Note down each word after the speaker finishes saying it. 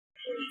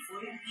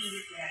yung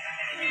pilit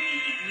tinatanggalin ng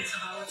pilit. Hindi sa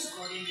bawat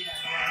score yung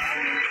ginagawa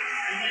namin.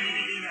 Ay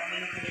nabibigay namin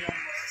ng kanilang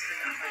boses na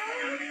dapat na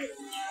namin.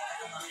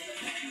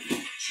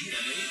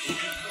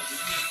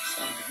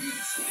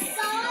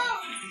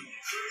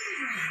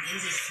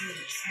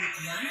 Industries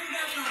with Yana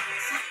Davao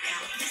sent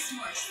out this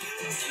March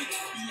 15th.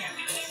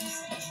 Inaugurations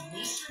sa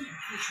Education and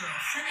Cultural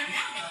Center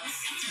Davos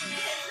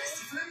with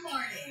Christopher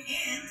Martin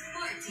and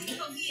Martin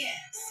Javier.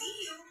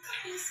 See you,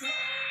 Kapuso!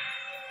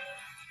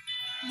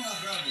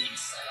 Maraming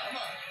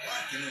salamat,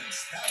 Platinum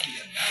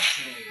Stallion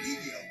National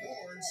Media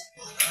Awards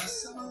para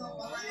sa mga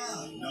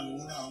parangal ng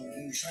unang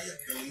husay at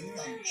galing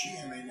ng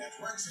GMA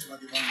Network sa iba't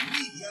ibang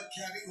media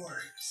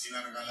categories.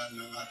 Sinaragalan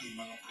ng ating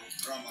mga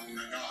programang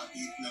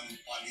nag-aatid ng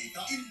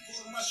palita,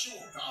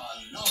 informasyon,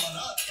 kaalaman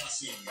at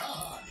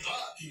kasiyahan.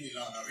 At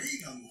kinilala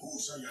rin ang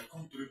husay at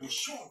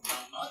kontribusyon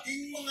ng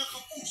ating mga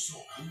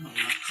kapuso. Ang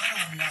mga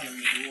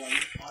karangalan ito ay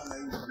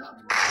alay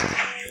namin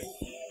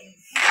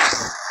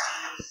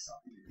sa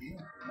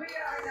Pilipinas. We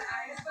are the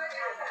Ayos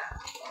Barkada.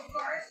 Of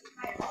course,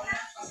 may mga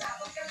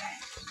pasabot kami.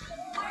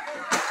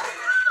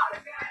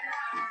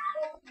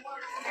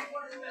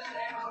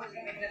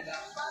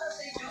 Para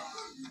sa inyo.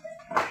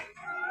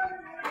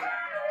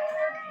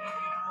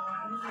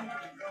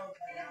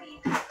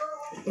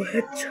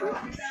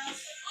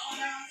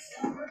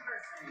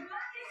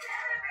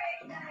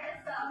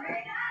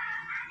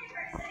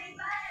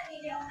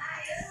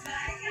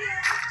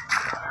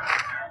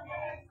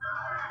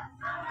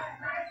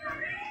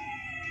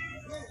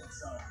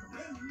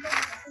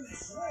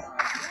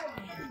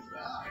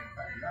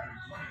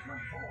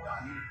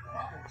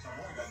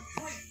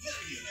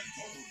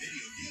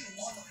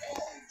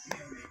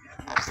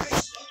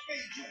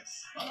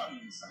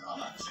 Maraming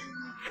salamat sa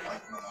inyong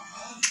at mga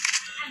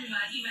Ang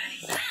magi-magi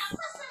sarap,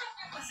 masarap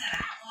na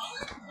masarap, all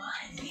in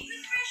one.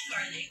 With fresh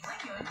garlic,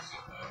 onion,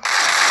 chicken.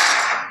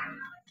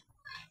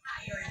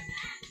 Ayun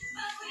na.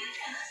 Bago yun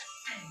na,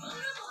 ang mga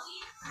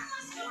lutuin,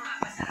 mas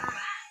mapapasarap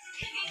pa.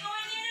 Gagawa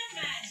niya ng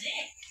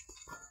magic.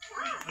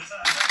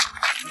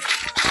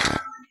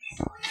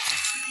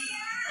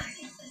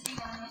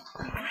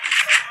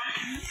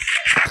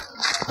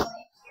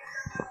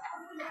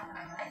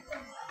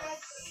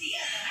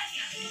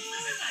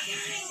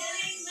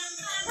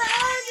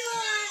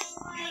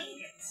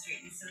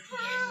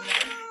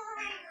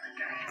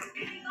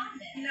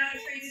 Not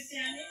afraid of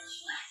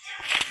damage?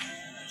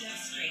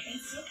 Just straight and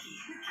silky.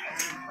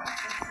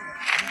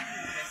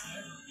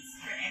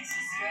 For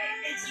extra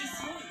straight, extra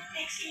smooth,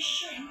 extra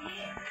shiny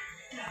hair.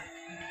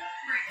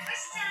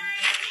 Breakfast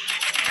time!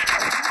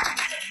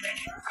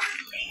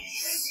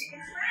 Breakfast,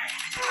 chicken fried.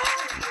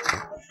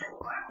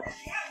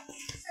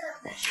 Sarap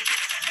na chicken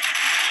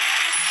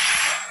fried.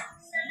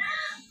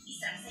 Sarap!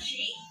 Isang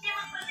sachet,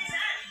 5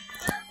 pandesal.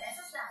 12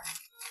 pesos lang.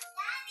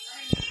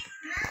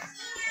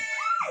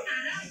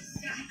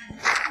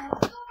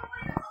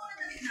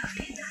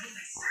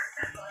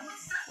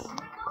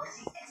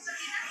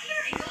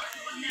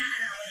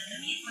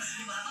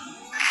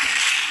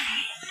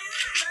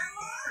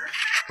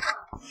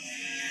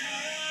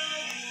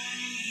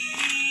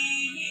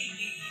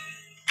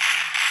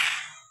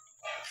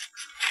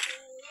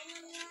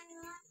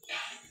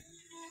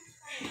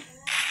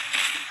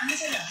 Ano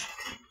sila?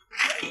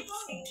 Where are you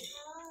going?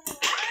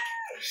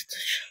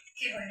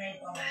 Kibernate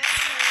ko ba?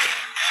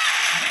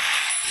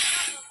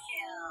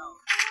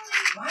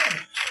 Why?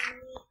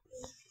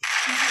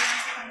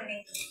 Masalamat sa kami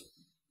nito.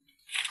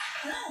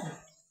 No.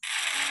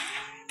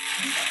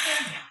 Hindi ka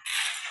kaya.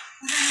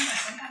 Maraming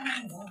basan para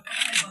mag-move on.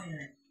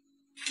 Kaka-boiler.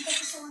 Hindi ka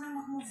gusto mo nang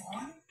mag-move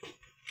on?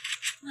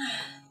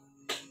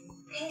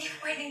 Hindi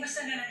pwedeng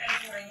basta na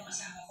nag-alikuran yung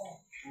kasama ko.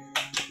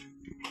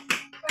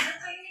 Parang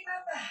kayo ni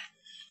Papa.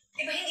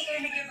 Diba hindi kayo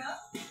nag-give up?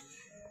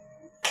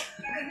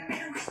 Ganun din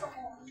ang gusto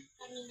ko.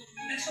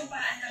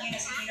 Nagsumpaan kami na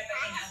sige na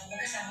pati na ako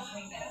magkasama ko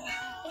yung dalawa.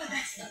 Well,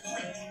 that's the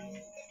point.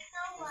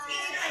 Hindi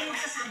na kayo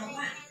magsasama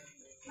pa.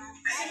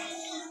 Kasi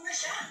nakukulong na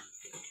siya.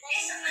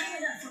 Eh, saan ano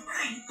na for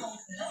crying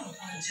out loud,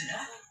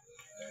 Angela?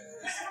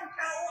 Masamang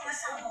tao ang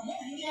asawa mo,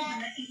 hindi mo ba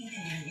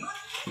naiintindihan yun?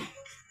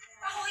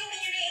 Ako hindi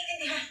niyo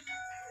naiintindihan.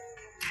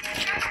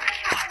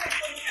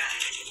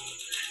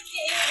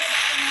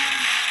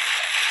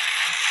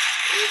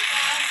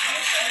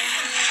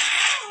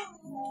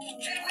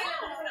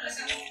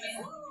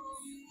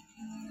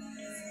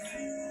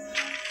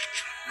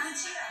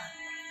 Angela.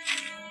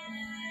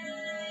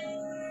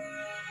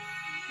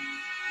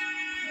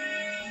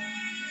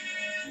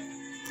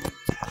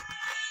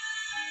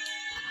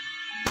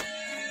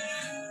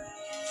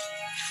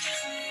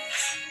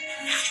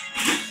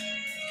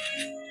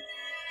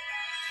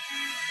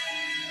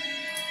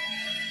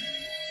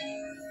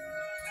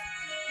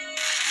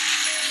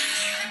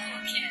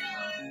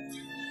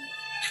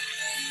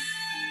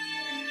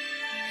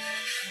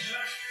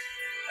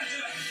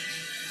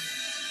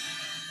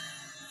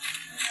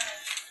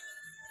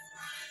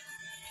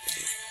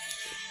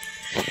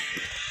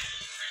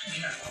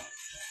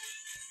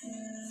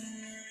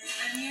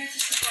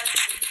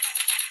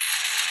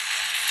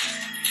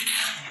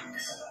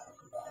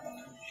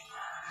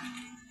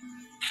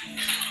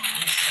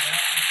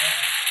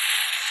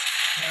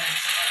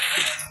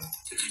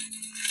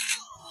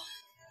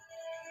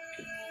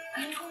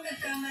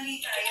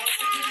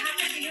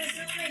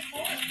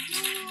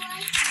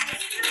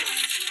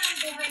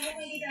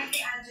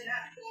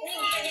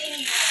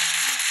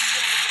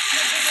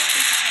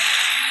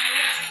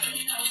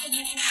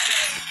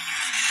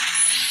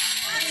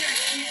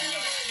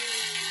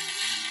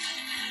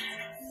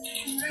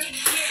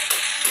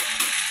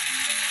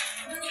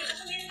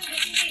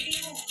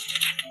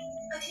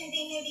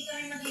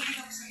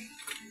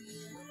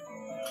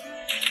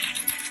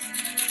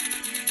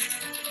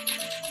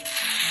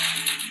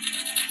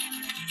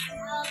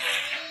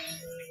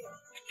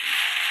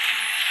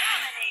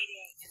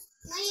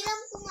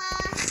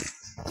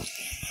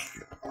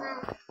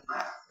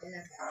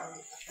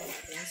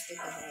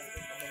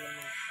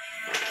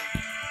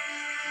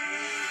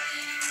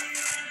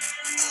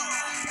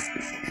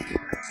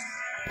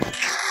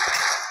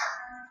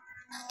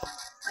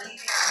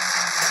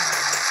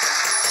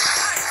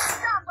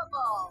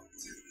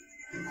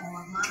 Kung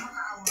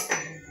magmamakaawa ka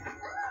nila,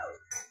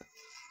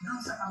 doon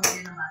sa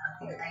pamilya ng batang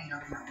pinatay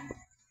ng anak mo.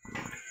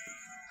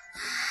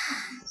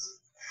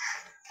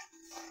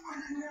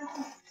 Wala na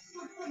ako.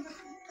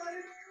 Magpapatay.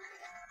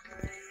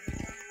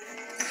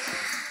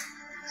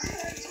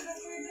 Kahit sila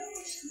pwede ako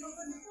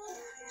sinukan ko.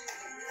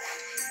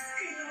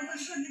 Kailangan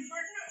siya ni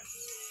Berna.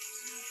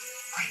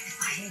 Pwede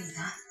pa rin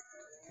ka?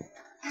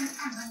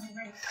 Tantaban niyo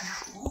na yung anak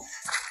ko?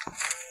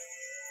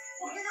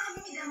 Huwag na kami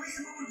idamay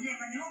sa mga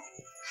problema niyo.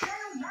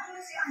 Lalong-lalo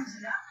na si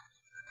Angela.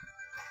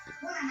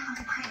 Wala na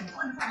kami pakialam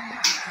kung ano pa ang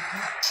nakikita ko.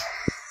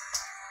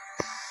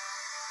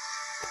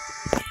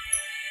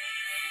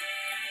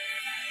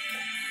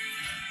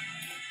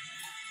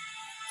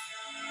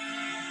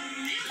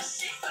 New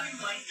Sigmund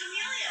White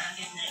Camellia.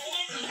 Get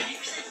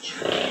 99.9%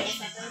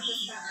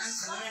 German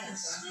soft,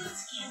 smooth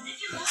skin that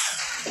you love.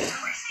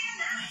 We're saying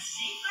that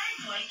Sigmund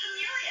White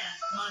Camellia.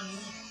 Mami,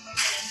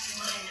 alam ko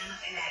mga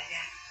anak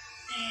alaga.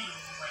 Pero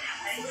wala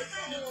pa rin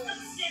natalo.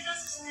 Pag-setos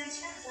sa snatch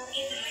na,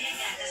 ituloy ang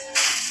gatas mo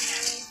sa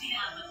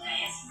pinabot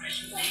kaya sa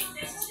fresh flame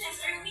versus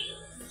SRP.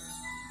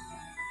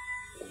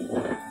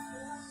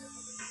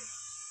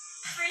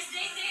 First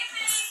date,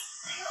 baby!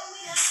 Tayo ang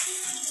may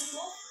natin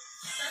mo.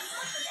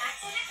 Sunsilk with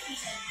active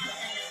inclusion,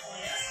 abundant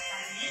oils,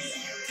 vitamins,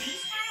 and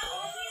proteins para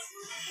always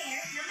smooth the hair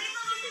na may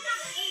mga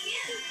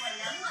pinakaigan.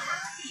 Walang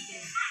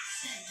makakatigil.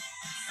 Action!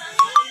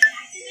 Sunsilk with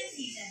active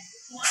inclusion.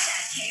 Want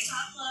that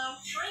K-pop glow?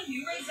 Try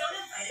new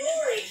Rexona Vitamin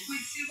Bright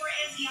with super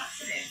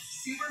antioxidants,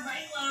 super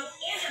bright glow,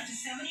 and up to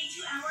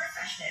 72-hour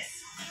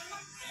freshness.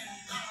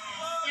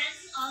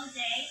 Dancing all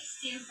day,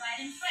 stay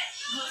bright and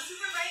fresh. Glow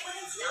super bright with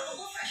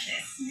unstoppable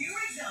freshness. New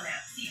Rexona.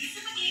 Sige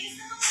sa pag-inis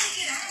na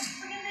kapaligiran.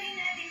 Pagandahin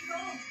natin ko.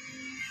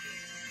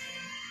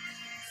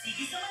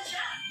 Sige sa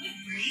matcha with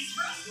Breeze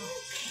Rose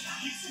Gold.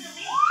 Kahit sa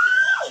dumi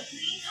with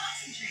clean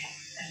concentrate.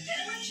 Tanda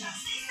naman siya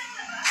sa isang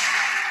labas.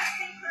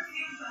 Lasting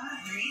perfume pa.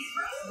 Breeze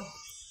Rose Gold.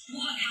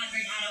 Mukhang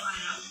haggard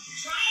araw-araw?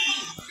 Try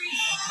new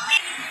Breeze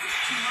Vitamin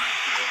Boost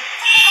Tomorrow.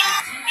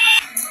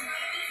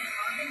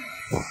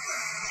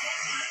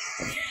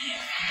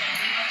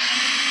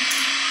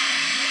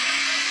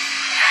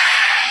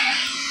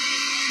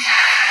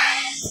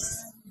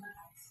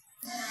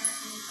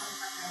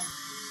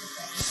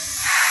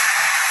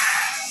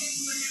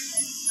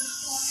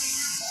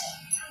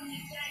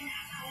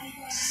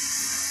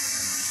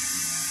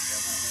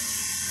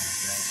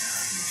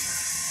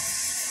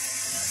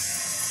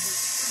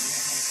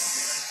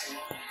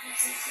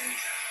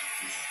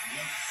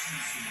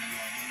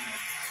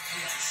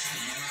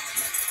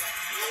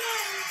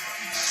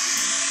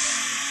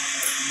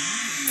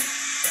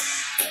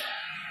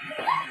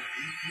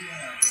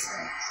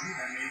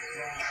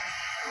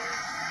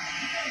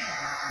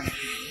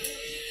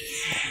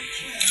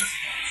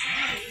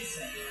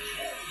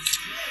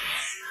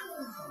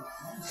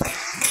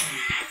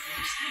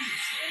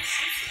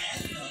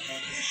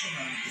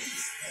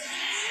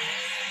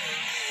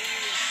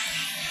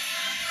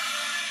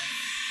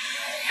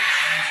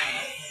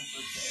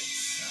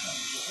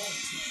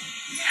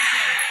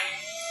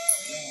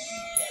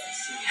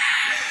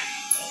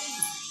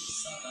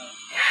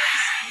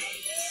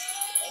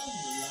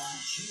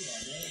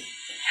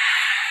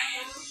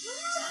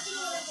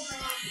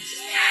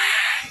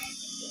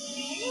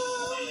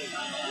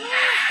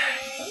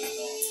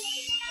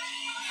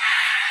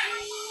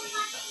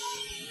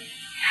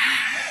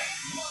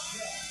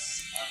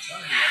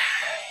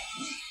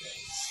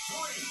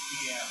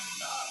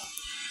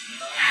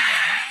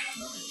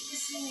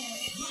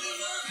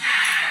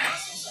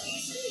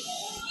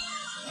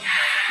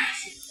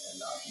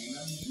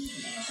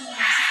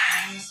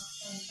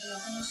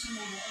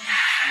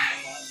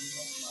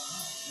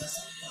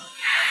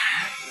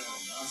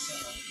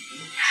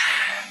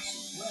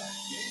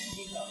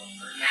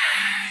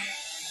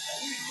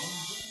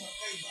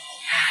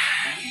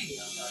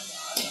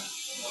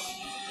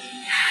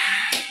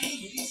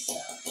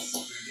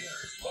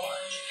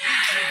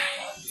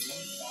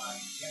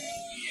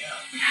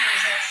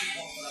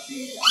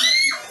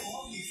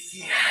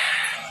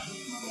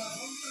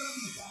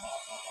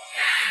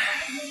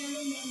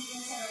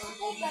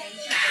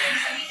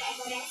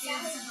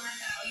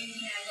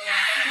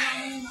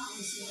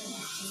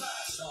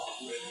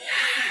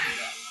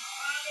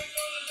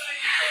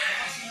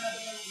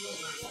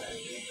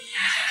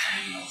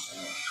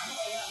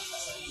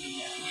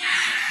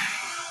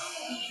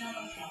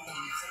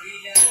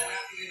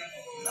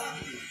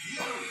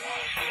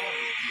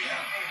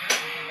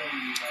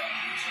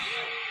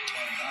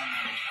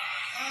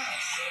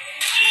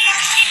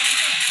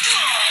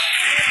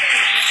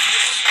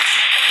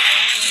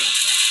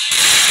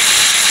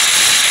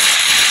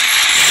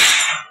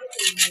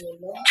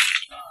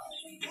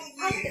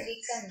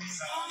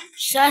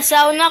 Sa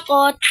sauna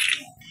ko,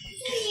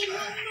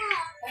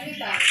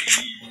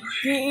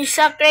 yung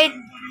isa crate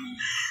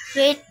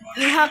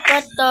yung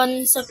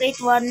hackathon sa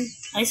crate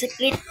 1. Ay,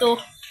 secret to.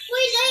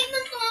 Uy, dahil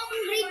man to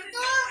akong grade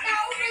to.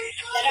 Tao man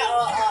to. Tara,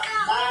 oo.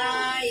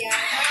 Bye.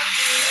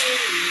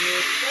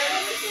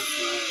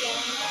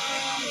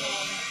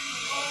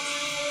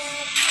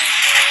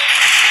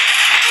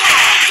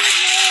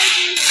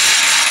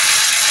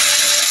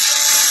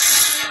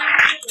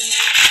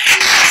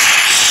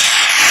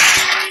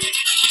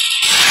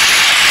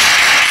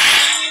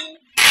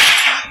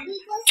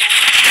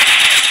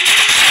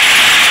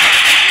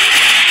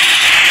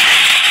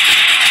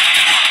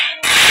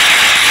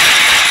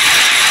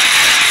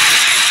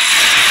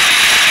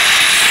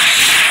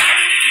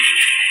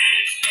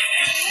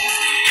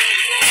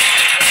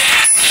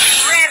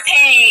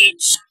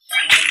 Rampage.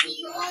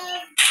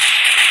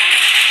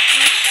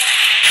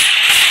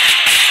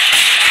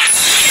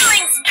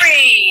 Killing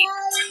spree.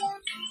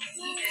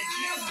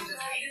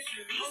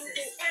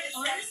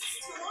 Artists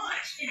to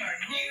watch in our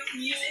new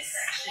music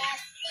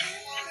section.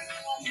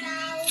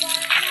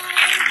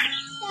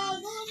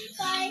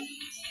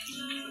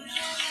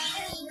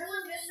 Never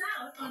miss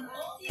out on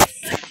all the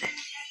excitement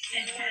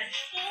and catch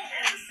full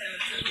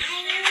episodes of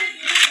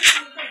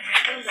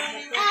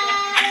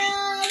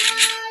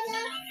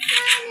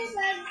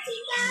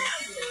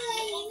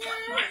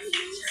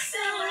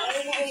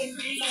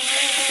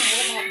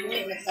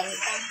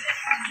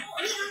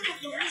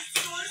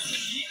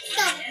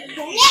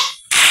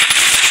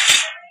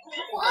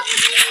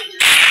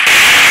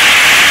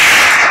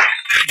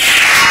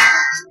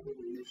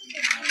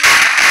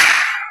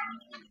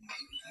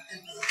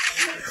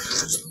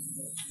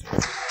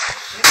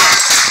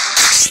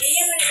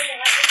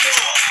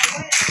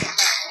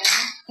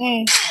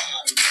Hmm.